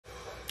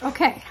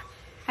Okay,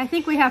 I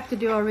think we have to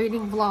do a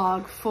reading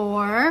vlog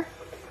for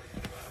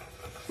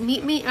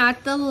Meet Me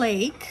at the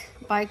Lake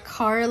by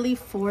Carly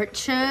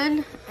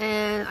Fortune.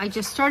 And I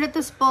just started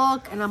this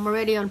book and I'm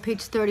already on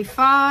page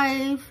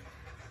 35.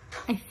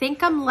 I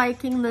think I'm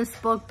liking this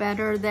book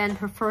better than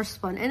her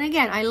first one. And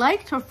again, I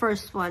liked her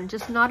first one,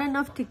 just not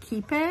enough to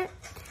keep it.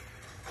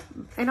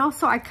 And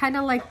also, I kind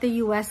of like the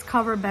US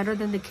cover better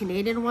than the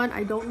Canadian one.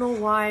 I don't know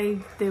why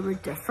they were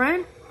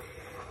different.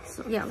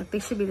 So yeah, like they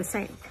should be the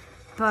same.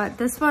 But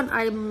this one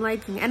I'm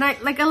liking. And I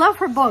love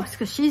her books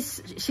because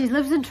she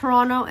lives in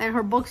Toronto and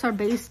her books are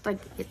based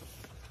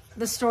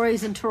the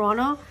stories in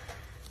Toronto.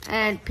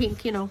 And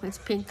pink, you know, it's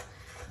pink.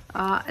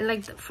 And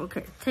like,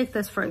 okay, take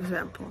this for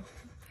example.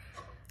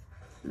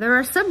 There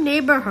are some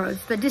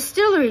neighborhoods, the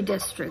Distillery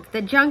District,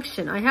 the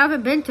Junction. I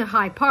haven't been to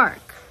High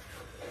Park.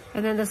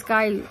 And then this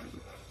guy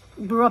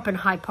grew up in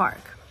High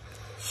Park.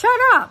 Shut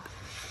up.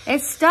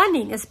 It's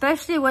stunning,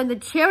 especially when the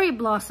cherry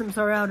blossoms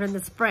are out in the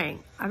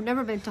spring. I've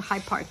never been to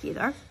High Park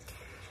either.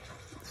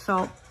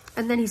 So,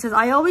 and then he says,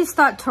 I always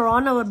thought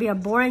Toronto would be a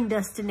boring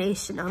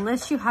destination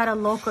unless you had a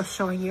local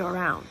showing you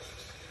around.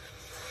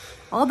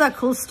 All that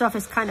cool stuff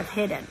is kind of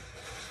hidden.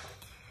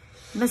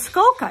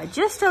 Muskoka,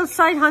 just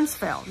outside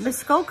Huntsville.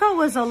 Muskoka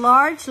was a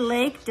large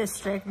lake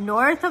district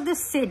north of the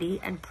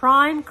city and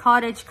prime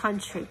cottage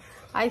country.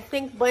 I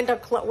think Wendell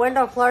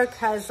Clark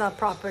has a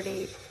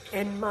property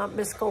in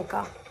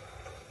Muskoka,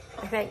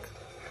 I think.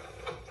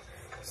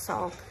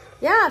 So,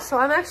 yeah, so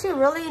I'm actually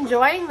really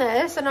enjoying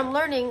this and I'm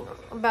learning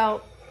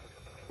about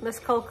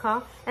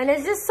Muskoka. And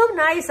it's just so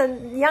nice.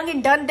 And Yonge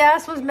and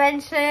Dundas was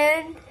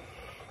mentioned.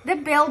 The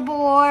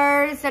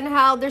billboards and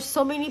how there's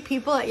so many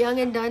people at Yonge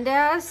and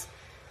Dundas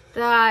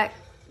that,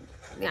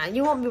 yeah,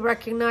 you won't be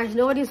recognized.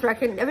 Nobody's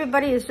recognized.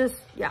 Everybody is just,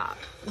 yeah,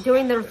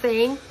 doing their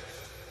thing.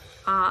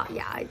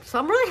 Yeah, so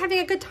I'm really having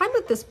a good time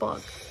with this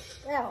book.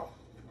 Well,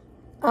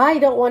 I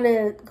don't want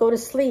to go to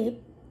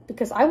sleep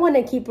because I want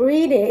to keep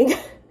reading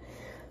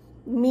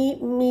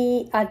Meet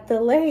Me at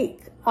the Lake.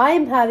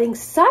 I'm having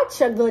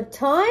such a good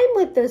time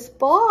with this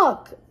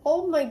book.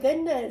 Oh my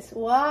goodness.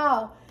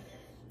 Wow.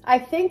 I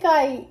think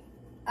I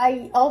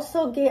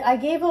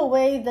gave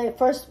away the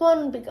first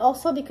one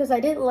also because I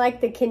didn't like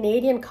the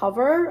Canadian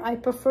cover. I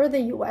prefer the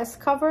US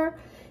cover,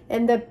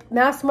 and the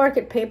mass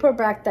market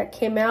paperback that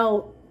came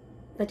out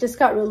that just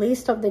got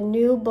released of the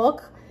new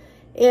book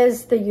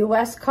is the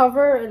US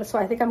cover. And so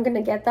I think I'm going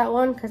to get that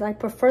one because I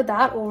prefer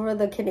that over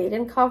the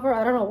Canadian cover.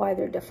 I don't know why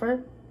they're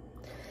different.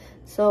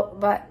 So,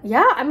 but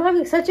yeah, I'm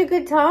having such a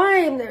good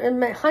time. They're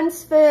in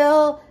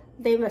Huntsville.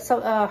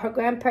 Her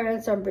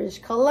grandparents are in British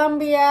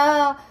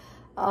Columbia.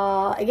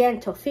 Again,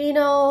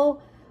 Tofino.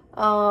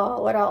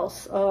 What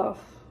else?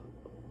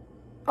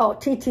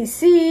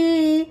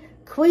 TTC.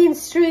 Queen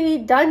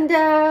Street,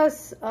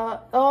 Dundas,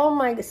 oh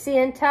my,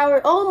 CN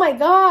Tower, oh my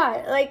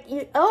God,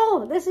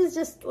 this is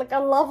just like a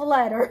love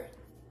letter.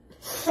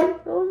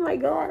 Oh my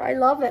God, I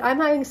love it. I'm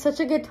having such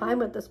a good time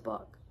with this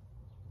book.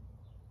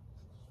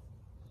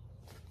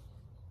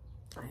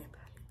 I am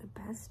having the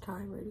best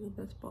time reading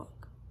this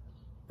book.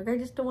 Like, I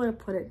just don't want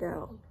to put it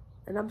down.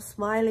 And I'm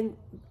smiling,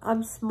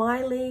 I'm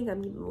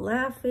even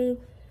laughing.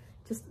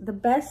 Just the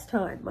best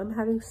time. I'm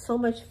having so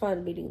much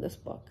fun reading this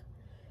book.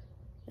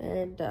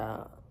 And,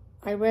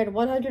 I read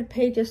 100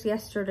 pages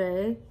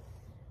yesterday,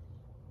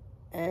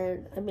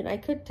 and I mean, I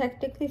could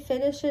technically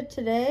finish it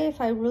today if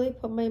I really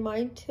put my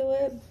mind to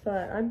it,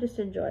 but I'm just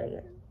enjoying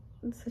it.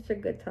 It's such a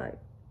good time.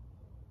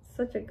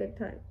 Such a good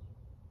time.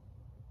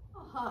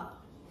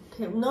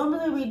 Okay,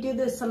 normally we do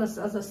this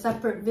as a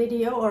separate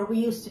video, or we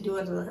used to do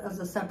it as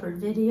a separate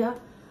video,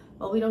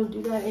 but we don't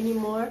do that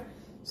anymore.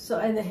 So,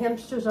 and the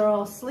hamsters are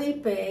all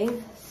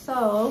sleeping,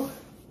 so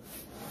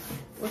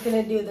we're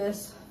gonna do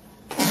this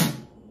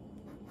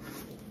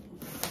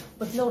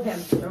with no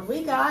hamster.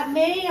 We got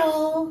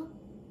mail,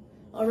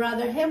 or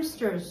rather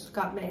hamsters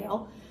got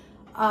mail.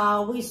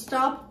 We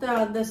stopped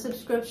the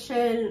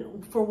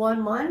subscription for 1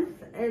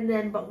 month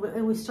and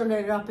we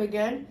started it up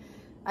again.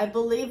 I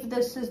believe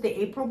this is the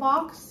April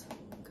box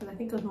because I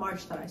think it was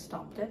March that I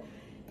stopped it.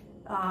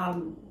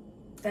 And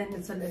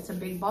it's a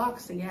big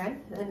box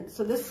again. And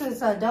so this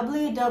is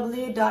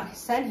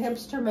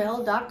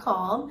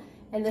www.sendhamstermail.com,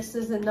 and this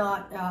is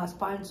not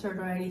sponsored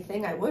or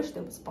anything. I wish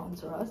they would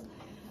sponsor us.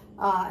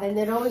 And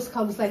it always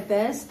comes like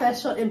this: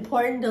 special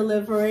important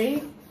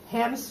delivery,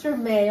 hamster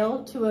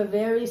mail to a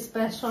very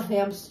special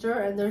hamster.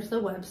 And there's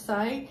the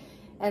website,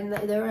 and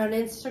they're on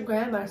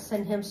Instagram at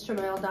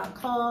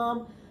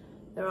sendhamstermail.com.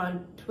 They're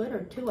on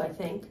Twitter too, I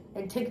think,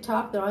 and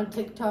TikTok. They're on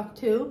TikTok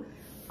too.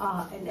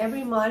 And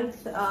every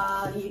month,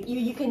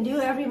 you can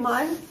do every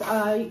month.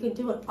 You can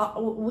do it.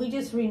 We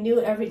just renew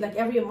every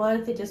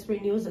month. It just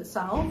renews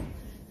itself.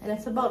 And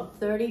it's about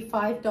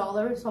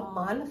 $35 a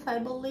month, I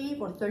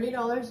believe, or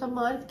 $30 a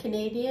month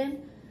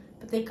Canadian,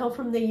 but they come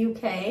from the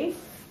UK.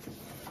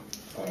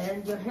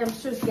 And your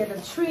hamsters get a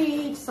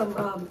treat, some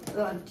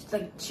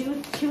like chew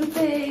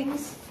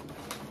things.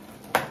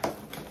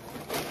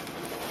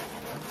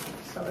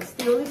 So it's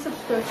the only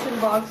subscription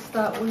box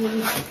that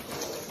we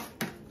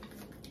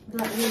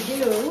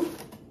do.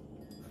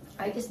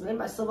 I just made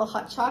myself a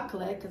hot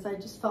chocolate because I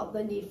just felt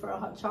the need for a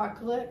hot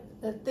chocolate.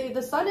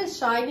 The sun is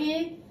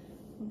shining,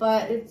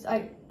 but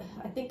I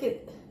think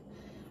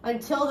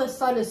until the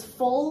sun is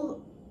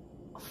full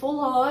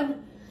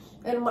on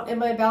in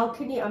my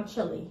balcony, I'm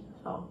chilly.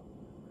 So,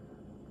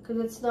 because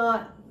it's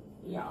not,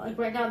 yeah, like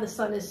right now the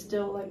sun is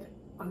still like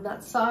on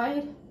that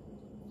side.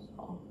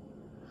 So,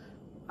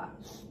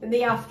 in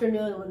the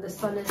afternoon when the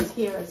sun is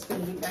here, it's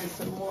going to be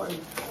nice and warm.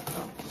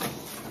 So.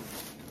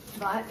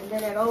 But, and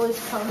then it always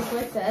comes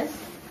with this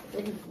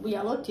in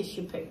yellow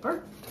tissue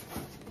paper.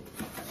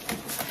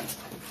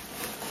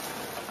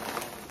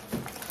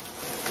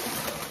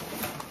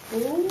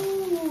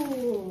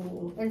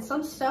 Ooh, and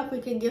some stuff we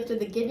can give to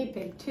the guinea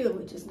pig too,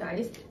 which is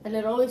nice. And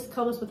it always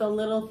comes with a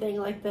little thing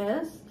like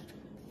this.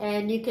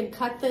 And you can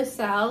cut this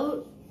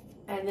out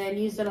and then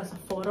use it as a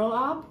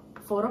photo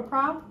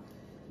prop.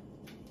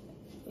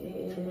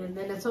 And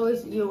then it's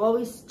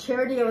always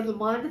charity of the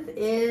month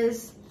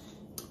is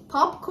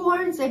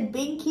Popcorns and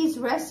Binky's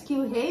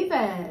Rescue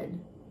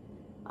Haven.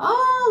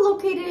 Oh,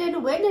 located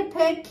in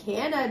Winnipeg,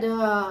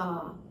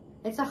 Canada.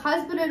 It's a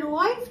husband and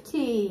wife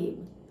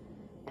team.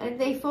 And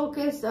they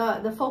focus,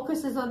 the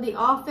focus is on the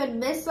often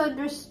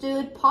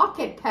misunderstood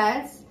pocket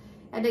pets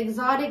and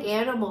exotic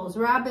animals.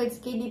 Rabbits,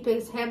 guinea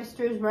pigs,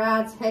 hamsters,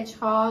 rats,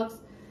 hedgehogs.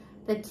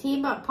 The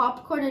team at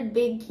Popcorn and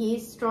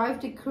Binky's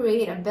strive to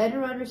create a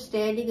better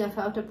understanding of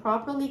how to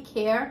properly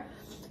care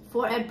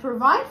for and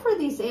provide for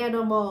these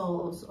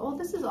animals. Oh,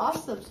 this is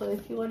awesome. So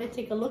if you want to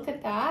take a look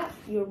at that,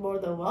 you're more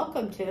than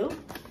welcome to.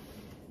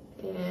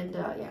 And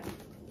yeah,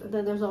 and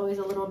then there's always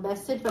a little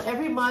message. But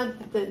every month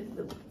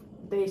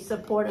they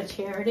support a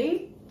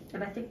charity.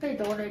 And I think they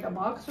donate a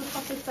box or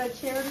something to that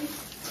charity.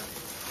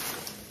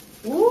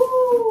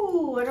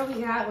 Ooh, what do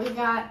we got? We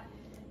got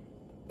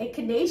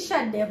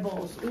echinacea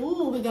nibbles.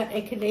 Ooh, we got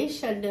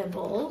echinacea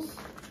nibbles.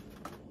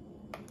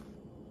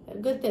 A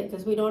good thing,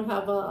 because we don't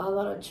have a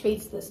lot of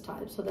treats this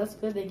time. So that's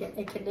good. They get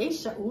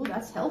echinacea. Ooh,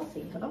 that's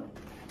healthy, huh?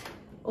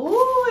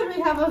 Ooh, and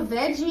we have a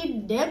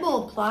veggie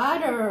nibble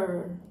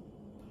platter.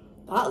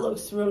 That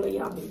looks really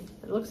yummy.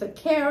 It looks like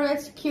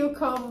carrots,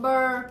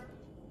 cucumber.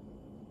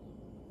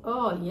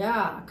 Oh,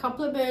 yeah.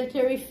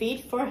 Complimentary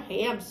feed for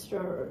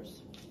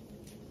hamsters.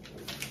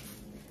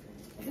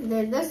 And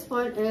then this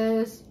one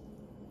is...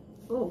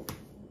 Oh,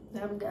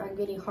 I'm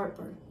getting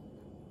heartburn.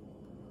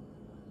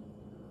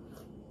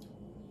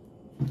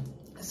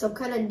 Some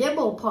kind of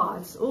nibble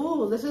pods.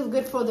 Ooh, this is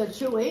good for the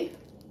chewing.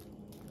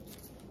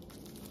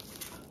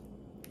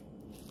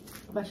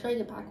 Am I showing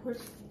it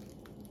backwards?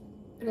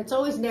 And it's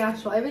always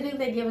natural. Everything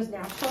they give is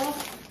natural.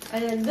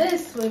 And then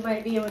this we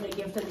might be able to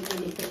give to the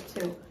guinea pig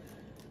too.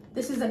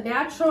 This is a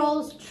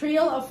naturals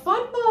trio of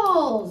fun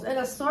balls, an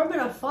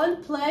assortment of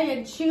fun play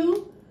and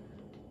chew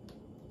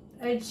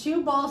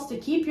balls to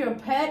keep your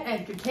pet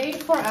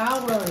entertained for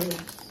hours.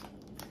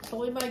 So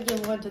we might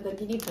give one to the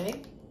guinea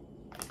pig.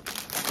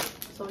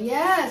 So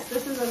yes,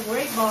 this is a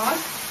great box.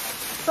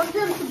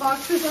 Sometimes the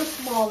boxes are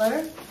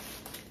smaller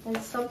and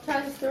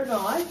sometimes they're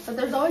not, but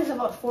there's always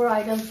about 4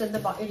 items in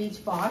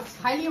each box.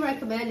 Highly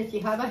recommend if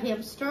you have a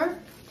hamster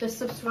to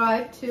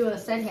subscribe to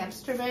Send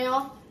Hamster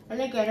Mail.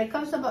 And again, it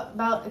comes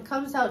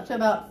out to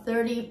about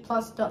 $30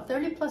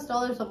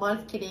 plus a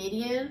month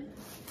Canadian,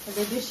 and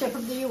they do ship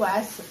from the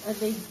US, and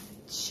they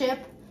ship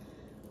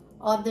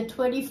on the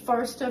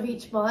 21st of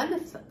each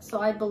month.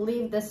 So I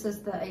believe this is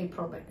the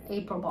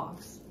April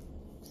box.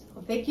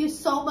 So thank you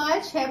so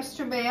much,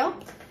 Hamster Mail,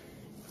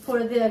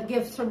 for the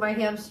gifts from my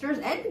hamsters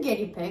and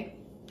guinea pig.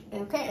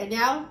 Okay, and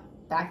now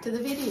back to the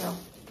video.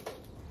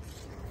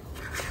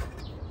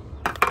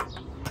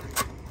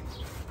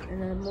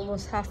 And I'm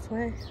almost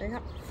halfway. Yeah.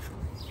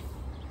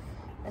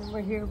 And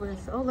we're here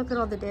with, oh, look at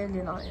all the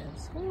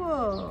dandelions.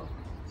 Whoa.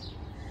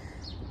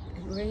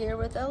 And we're here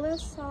with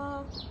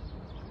Alyssa.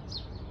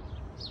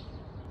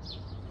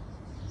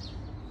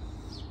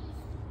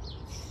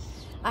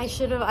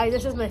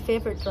 This is my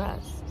favorite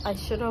dress. I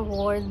should have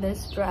worn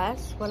this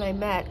dress when I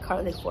met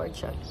Carly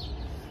Fortune.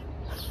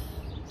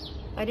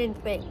 I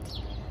didn't think.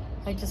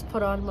 I just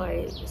put on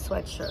my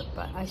sweatshirt,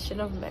 but I should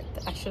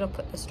have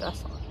put this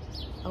dress on.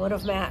 I would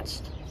have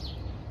matched.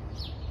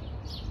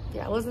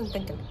 Yeah, I wasn't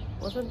thinking.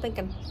 So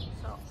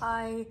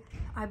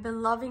I've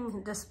been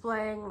loving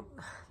displaying,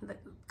 the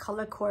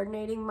color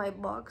coordinating my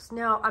books.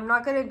 Now I'm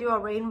not gonna do a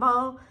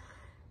rainbow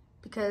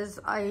because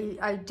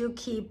I do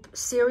keep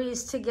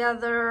series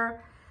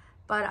together,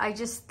 but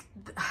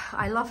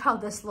I love how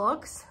this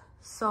looks.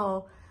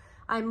 So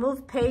I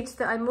moved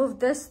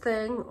this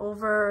thing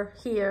over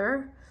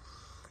here,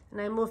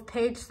 and I moved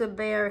Paige the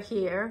Bear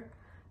here.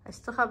 I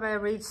still have my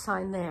read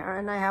sign there,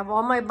 and I have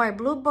all my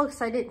blue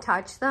books. I didn't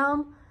touch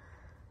them.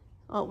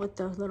 Oh, with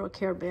the little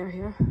Care Bear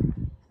here.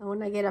 And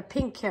when I get a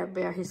pink Care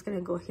Bear, he's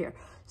gonna go here.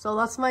 So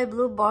that's my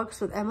blue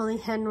box with Emily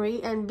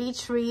Henry and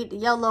Beach Read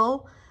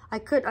yellow. I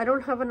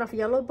don't have enough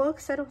yellow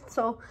books,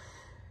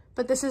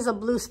 but this is a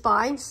blue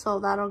spine, so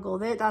that'll go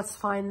there. That's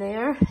fine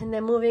there. And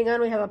then moving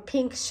on, we have a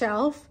pink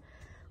shelf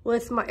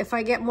with if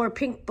I get more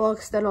pink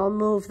books, then I'll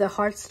move the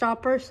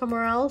Heartstopper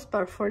somewhere else.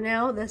 But for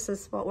now, this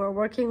is what we're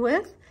working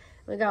with.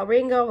 We got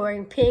Ringo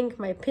wearing pink,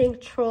 my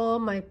pink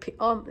troll,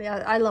 oh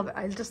yeah, I love it.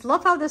 I just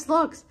love how this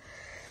looks.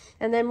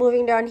 And then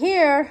moving down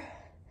here,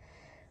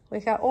 we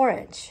got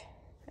orange.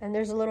 And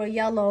there's a little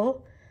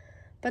yellow,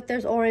 but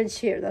there's orange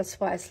here. That's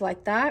why it's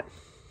like that.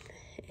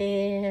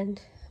 And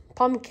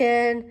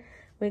pumpkin.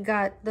 We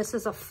got, this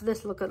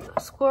look at the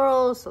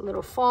squirrels, a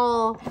little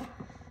fall.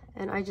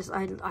 And I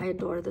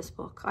adore this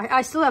book.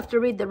 I still have to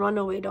read the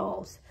Runaway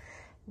Dolls.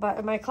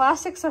 But my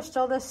classics are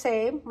still the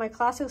same. My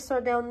classics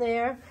are down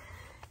there.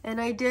 And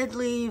I did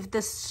leave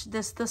this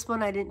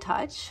one I didn't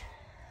touch.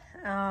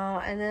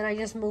 And then I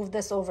just moved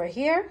this over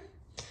here.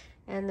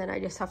 And then I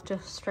just have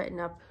to straighten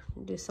up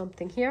and do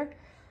something here.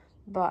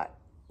 But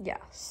yeah,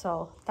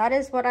 so that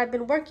is what I've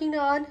been working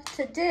on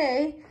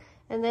today.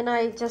 And then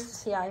I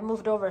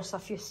moved over a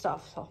few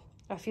stuff. So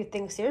a few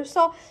things here.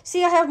 So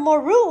see, I have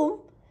more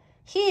room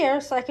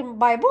here so I can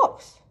buy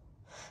books.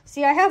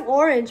 See, I have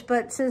orange,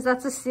 but since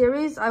that's a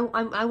series, I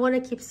want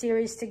to keep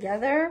series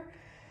together.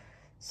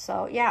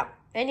 So yeah.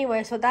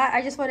 Anyway, so that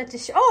I just wanted to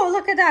show. Oh,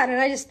 look at that!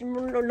 And I just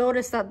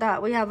noticed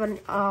that we have an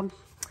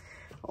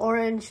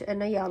orange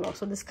and a yellow.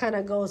 So this kind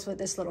of goes with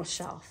this little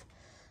shelf.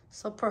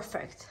 So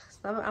perfect.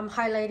 So I'm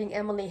highlighting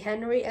Emily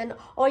Henry, and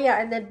oh yeah,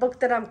 and the book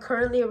that I'm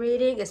currently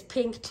reading is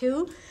Pink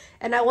too.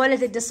 And I wanted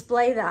to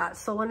display that.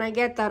 So when I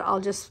get that, I'll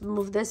just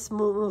move this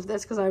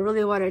because I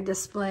really want to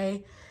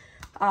display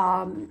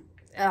Carly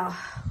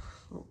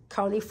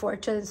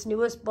Fortune's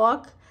newest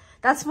book.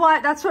 That's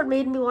what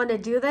made me want to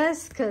do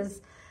this, because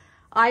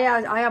I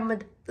am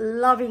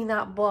loving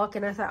that book,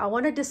 and I thought I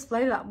want to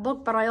display that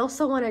book, but I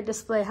also want to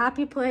display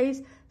Happy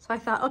Place. So I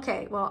thought,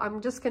 okay, well, I'm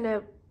just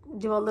gonna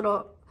do a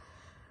little,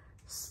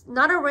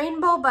 not a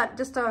rainbow, but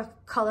just a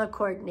color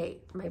coordinate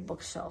my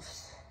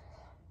bookshelves.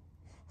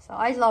 So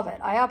I love it.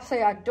 I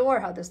absolutely adore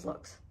how this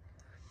looks.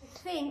 I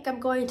think I'm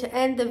going to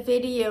end the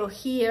video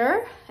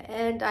here,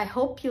 and I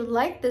hope you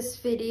liked this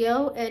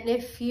video. And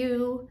if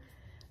you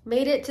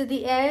made it to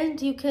the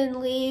end, you can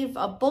leave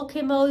a book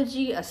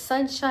emoji, a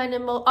sunshine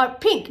emoji, or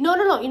pink.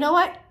 No, you know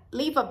what?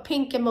 Leave a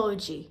pink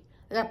emoji.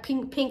 I got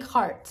pink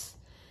hearts,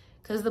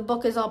 because the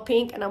book is all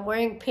pink and I'm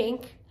wearing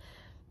pink.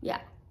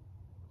 Yeah.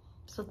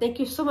 So thank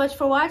you so much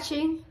for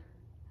watching.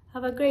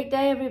 Have a great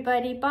day,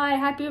 everybody. Bye.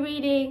 Happy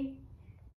reading.